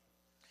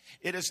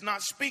 It is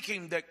not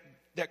speaking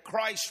that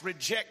Christ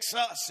rejects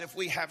us if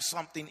we have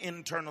something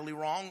internally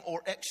wrong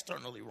or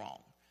externally wrong.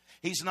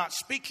 He's not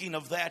speaking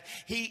of that.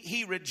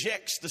 He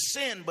rejects the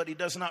sin, but he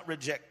does not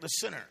reject the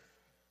sinner.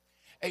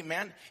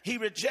 Amen. He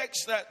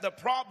rejects the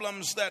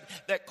problems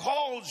that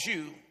cause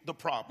you the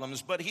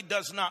problems, but he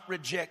does not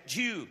reject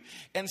you.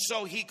 And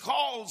so he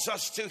calls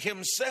us to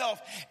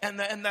himself, and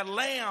the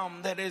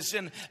lamb that is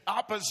in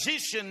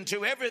opposition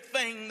to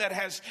everything that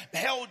has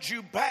held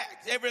you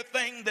back,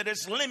 everything that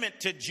has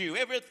limited you,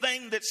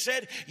 everything that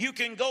said you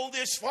can go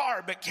this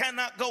far but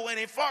cannot go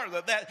any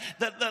farther. That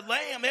the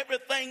lamb,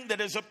 everything that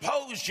has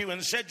opposed you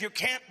and said you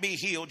can't be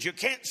healed, you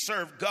can't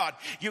serve God,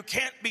 you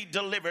can't be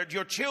delivered,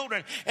 your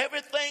children,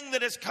 everything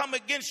that has come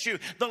against you,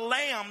 the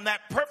lamb,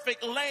 that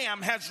perfect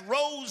lamb, has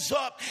rose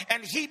up,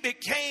 and he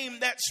became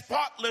that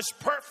spotless,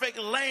 perfect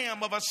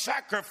lamb of a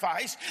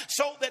sacrifice,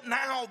 so that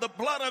now the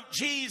blood of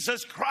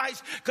Jesus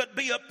Christ could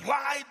be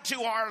applied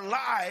to our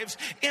lives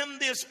in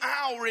this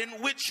hour in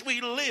which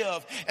we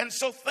live. And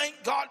so thank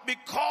God,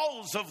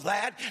 because of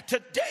that,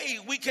 today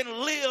we can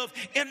live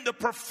in the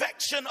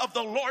perfection of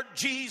the Lord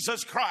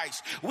Jesus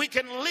Christ. We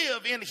can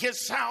live in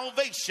his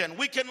salvation.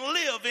 We can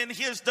live in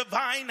his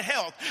divine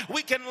health.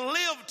 We can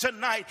live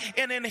tonight,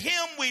 and in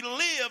him we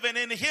live, and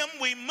in him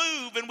we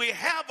move, and we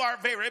have our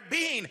very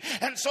being.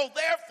 And so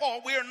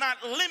therefore we are not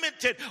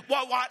limited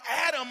by what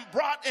Adam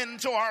brought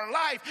into our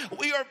life.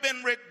 We have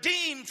been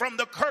redeemed from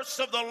the curse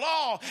of the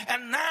law,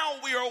 and now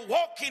we are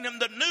walking in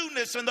the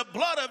newness and the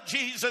blood of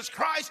Jesus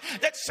Christ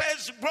that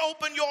says,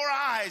 open your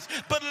eyes,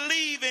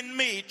 believe in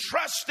me,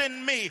 trust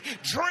in me,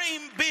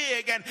 dream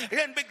big, and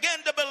begin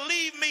to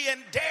believe me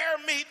and dare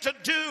me to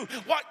do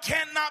what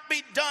cannot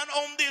be done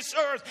on this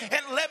earth,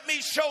 and let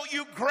me show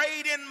you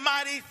great and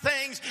mighty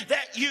things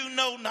that you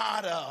know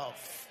not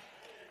of.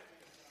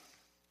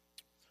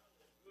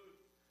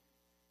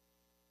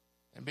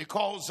 And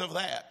because of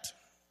that,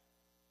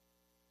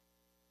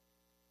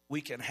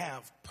 we can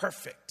have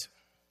perfect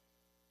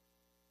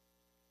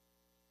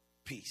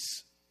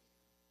peace.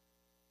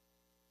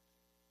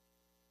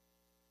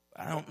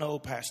 I don't know,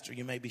 Pastor,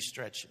 you may be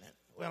stretching it.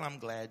 Well, I'm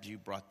glad you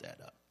brought that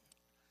up.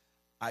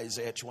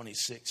 Isaiah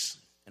 26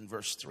 and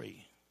verse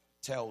 3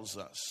 tells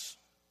us,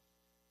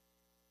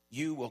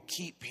 you will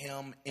keep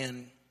him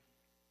in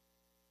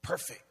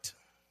perfect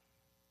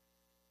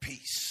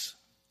peace.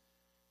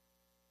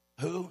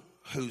 Who?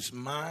 Whose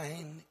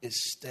mind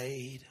is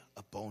stayed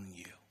upon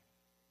you.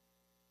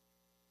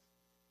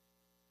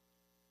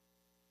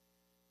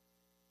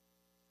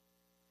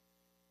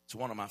 It's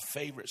one of my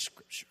favorite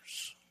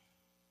scriptures.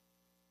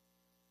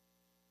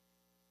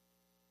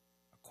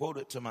 I quote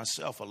it to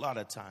myself a lot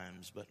of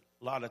times, but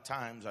a lot of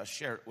times I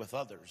share it with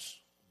others.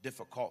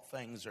 Difficult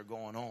things are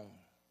going on.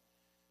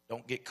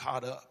 Don't get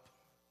caught up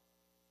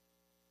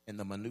in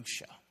the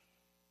minutia.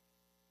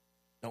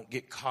 Don't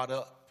get caught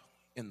up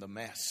in the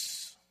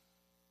mess,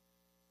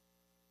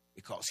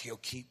 because he'll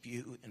keep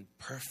you in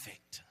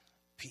perfect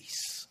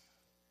peace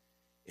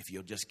if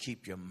you'll just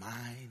keep your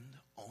mind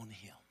on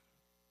him.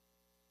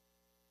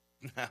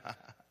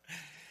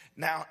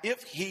 Now,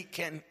 if he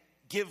can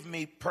give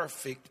me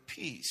perfect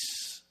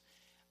peace,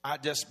 I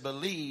just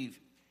believe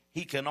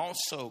he can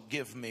also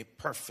give me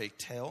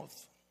perfect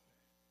health.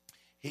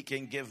 He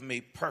can give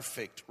me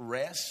perfect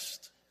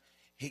rest.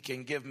 He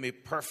can give me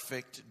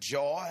perfect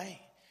joy.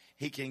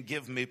 He can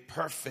give me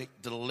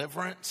perfect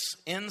deliverance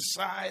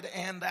inside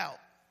and out.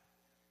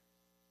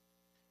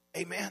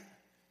 Amen.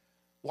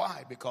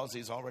 Why? Because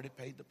he's already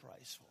paid the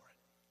price for it.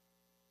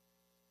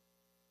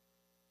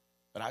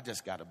 But I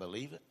just got to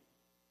believe it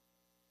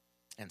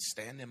and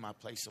stand in my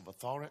place of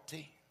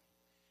authority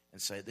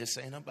and say, this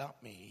ain't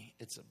about me,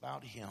 it's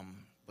about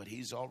him, but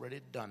he's already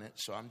done it,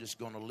 so I'm just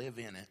going to live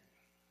in it.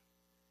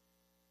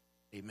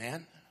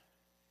 Amen.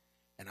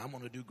 And I'm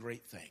going to do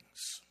great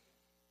things.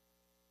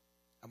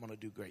 I'm going to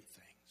do great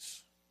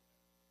things.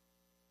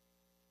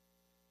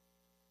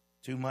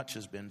 Too much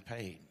has been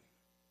paid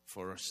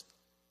for us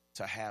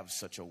to have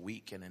such a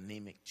weak and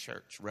anemic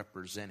church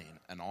representing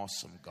an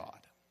awesome God.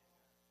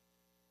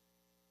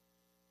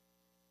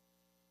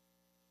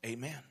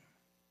 Amen.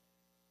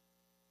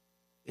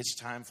 It's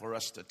time for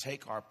us to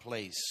take our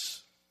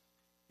place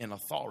in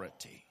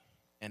authority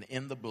and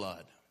in the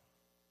blood.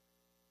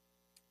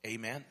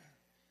 Amen.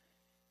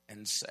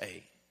 And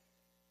say,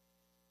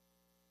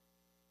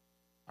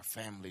 our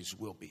families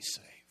will be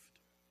saved.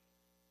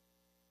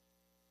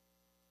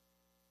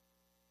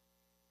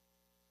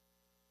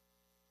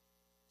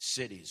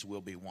 Cities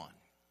will be won.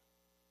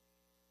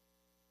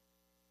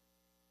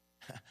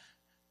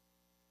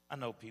 I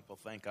know people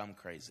think I'm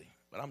crazy,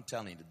 but I'm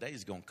telling you, the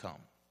day's going to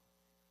come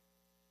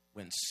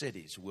when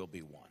cities will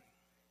be won.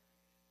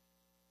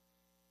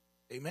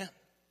 Amen.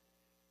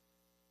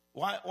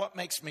 Why? What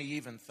makes me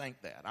even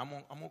think that? I'm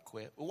going to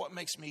quit. But what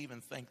makes me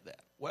even think that?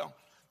 Well,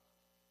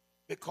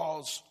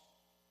 because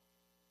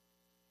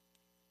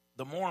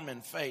the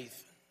Mormon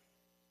faith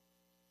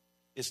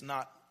is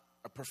not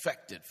a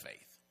perfected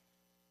faith.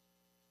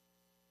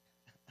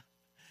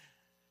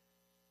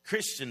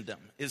 Christendom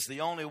is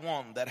the only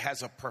one that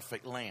has a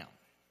perfect lamb.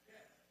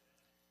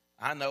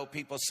 I know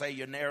people say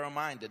you're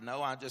narrow-minded.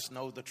 No, I just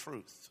know the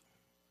truth.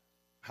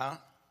 Huh?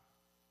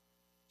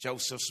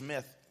 Joseph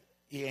Smith,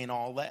 he ain't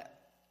all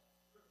that.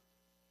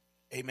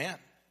 Amen.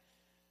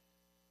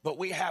 But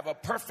we have a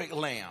perfect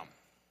lamb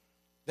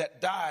that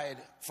died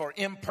for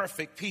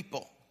imperfect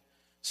people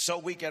so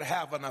we could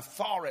have an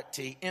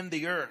authority in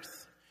the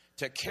earth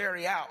to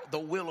carry out the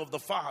will of the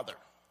Father.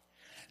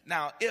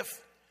 Now,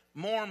 if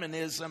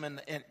Mormonism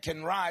and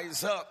can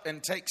rise up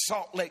and take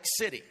Salt Lake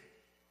City,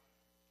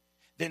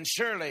 then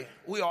surely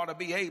we ought to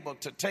be able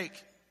to take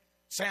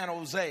San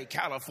Jose,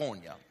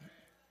 California.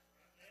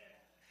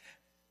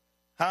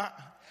 Huh?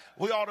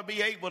 We ought to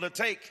be able to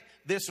take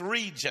this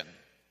region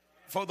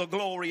for the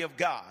glory of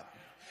God.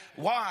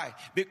 Why?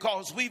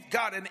 Because we've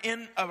got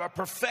a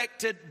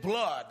perfected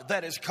blood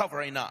that is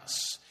covering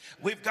us.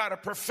 We've got a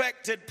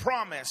perfected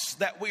promise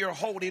that we are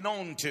holding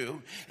on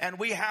to, and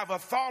we have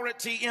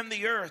authority in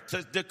the earth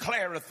to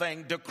declare a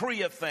thing,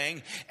 decree a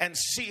thing, and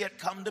see it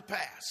come to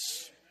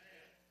pass.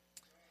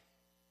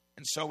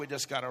 And so we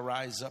just got to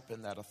rise up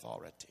in that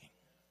authority.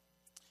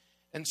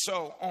 And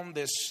so on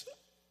this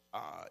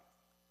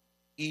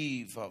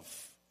eve of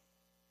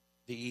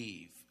the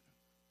eve,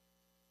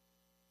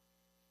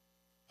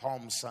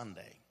 Palm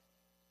Sunday,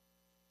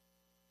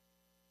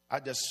 I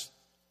just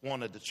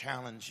wanted to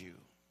challenge you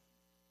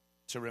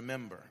to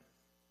remember,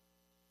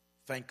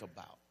 think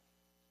about,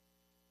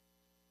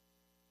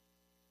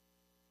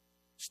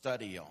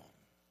 study on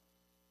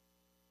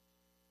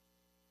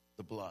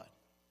the blood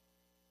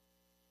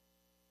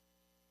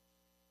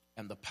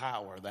and the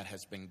power that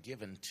has been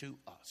given to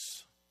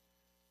us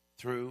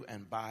through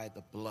and by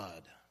the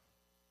blood,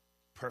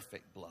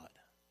 perfect blood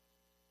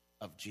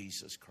of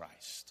Jesus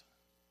Christ.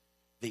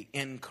 The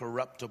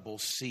incorruptible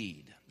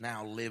seed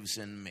now lives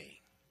in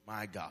me,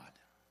 my God.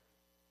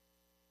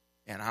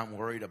 And I'm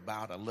worried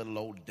about a little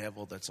old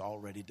devil that's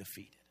already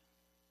defeated.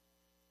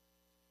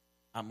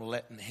 I'm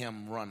letting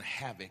him run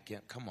havoc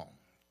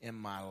in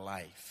my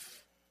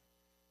life.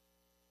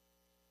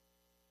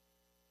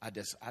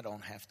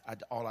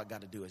 All I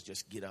got to do is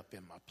just get up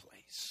in my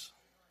place,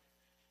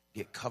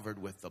 get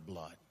covered with the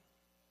blood,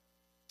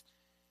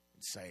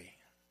 and say,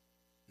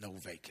 no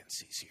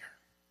vacancies here.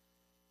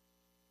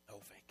 No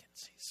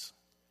vacancies.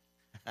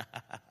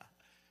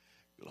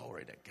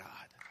 Glory to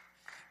God.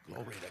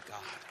 Glory to God.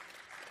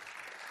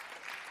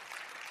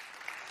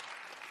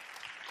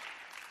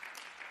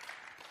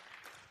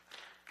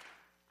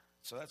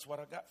 So that's what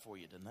I got for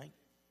you tonight.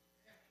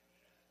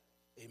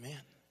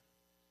 Amen.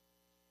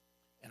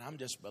 And I'm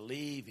just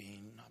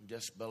believing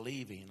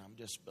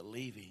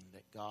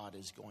that God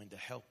is going to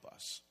help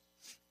us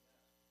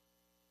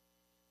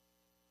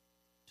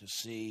to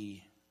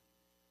see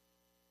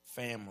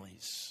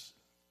families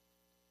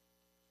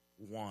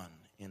won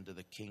into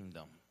the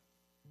kingdom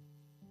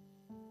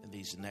in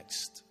these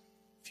next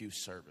few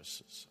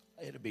services.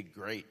 It'll be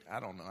great. I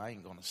don't know. I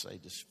ain't going to say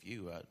just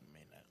few. I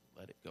mean,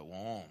 let it go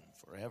on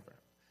forever.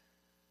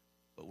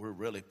 But we're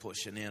really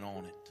pushing in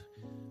on it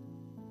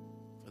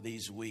for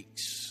these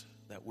weeks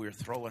that we're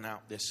throwing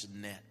out this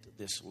net,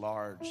 this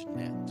large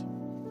net,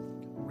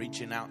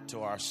 reaching out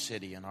to our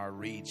city and our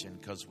region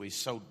because we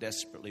so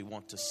desperately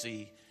want to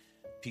see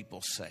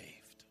people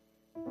saved.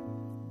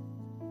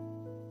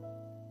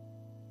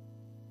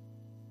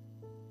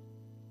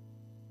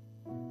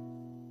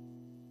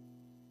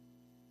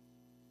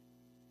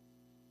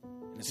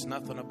 And it's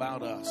nothing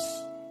about us.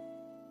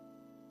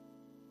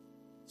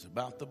 It's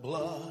about the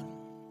blood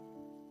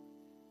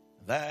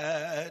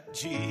that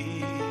Jesus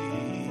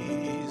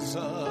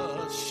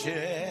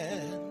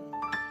shed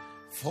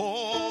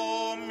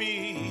for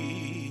me.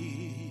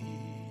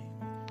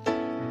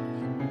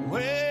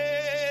 Way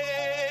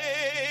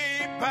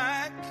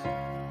back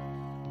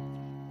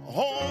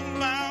on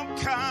Mount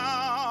Calvary,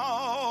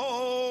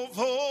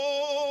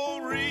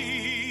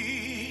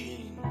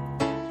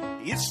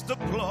 it's the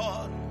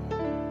blood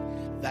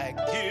that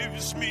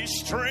gives me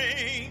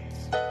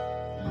strength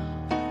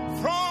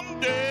from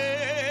day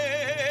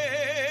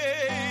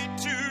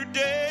to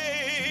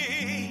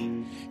day.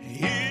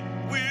 It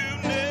will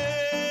never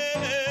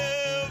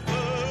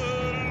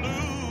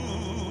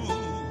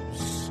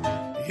lose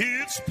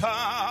its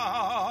power,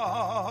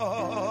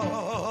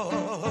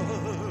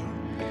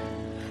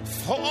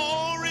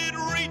 for it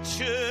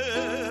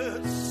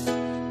reaches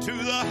to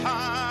the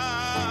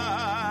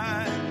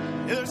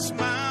highest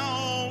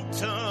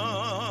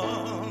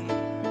mountain,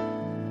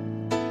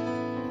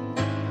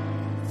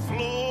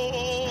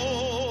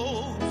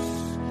 flows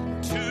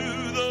to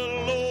the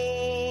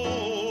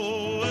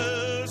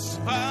lowest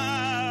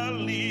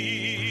valley.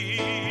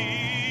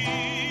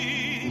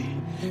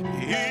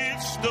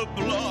 It's the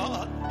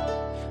blood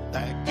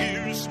that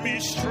gives me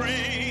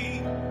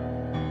strength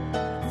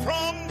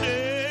from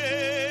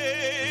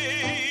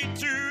day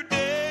to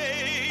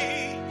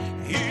day.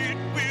 It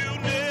will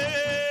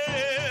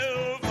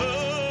never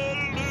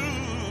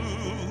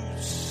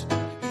lose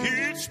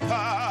its power,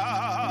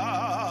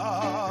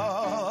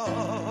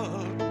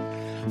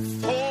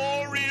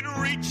 for it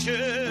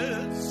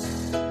reaches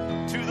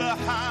to the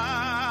highest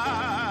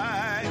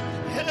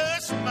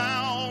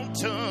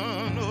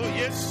mountain. Oh,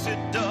 yes,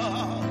 it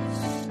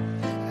does.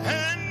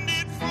 And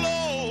it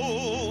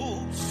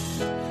flows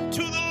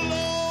to the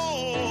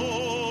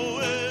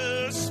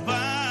lowest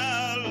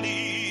valley.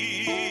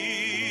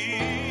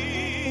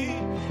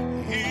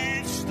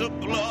 It's the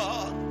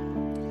blood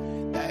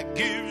that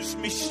gives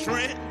me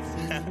strength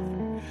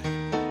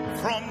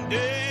from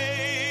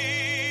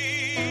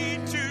day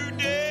to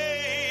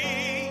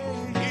day.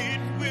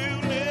 It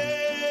will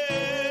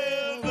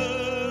never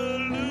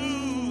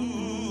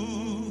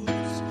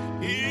lose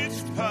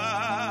its power.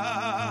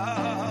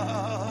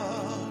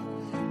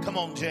 Come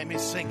on, Jamie,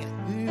 sing it.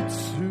 It's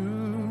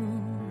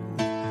soothed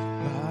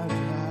my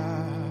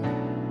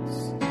doubts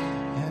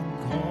and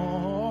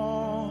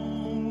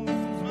calms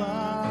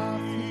my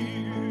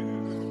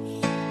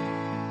fears.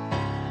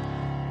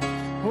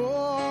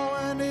 Oh,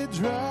 and it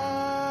dries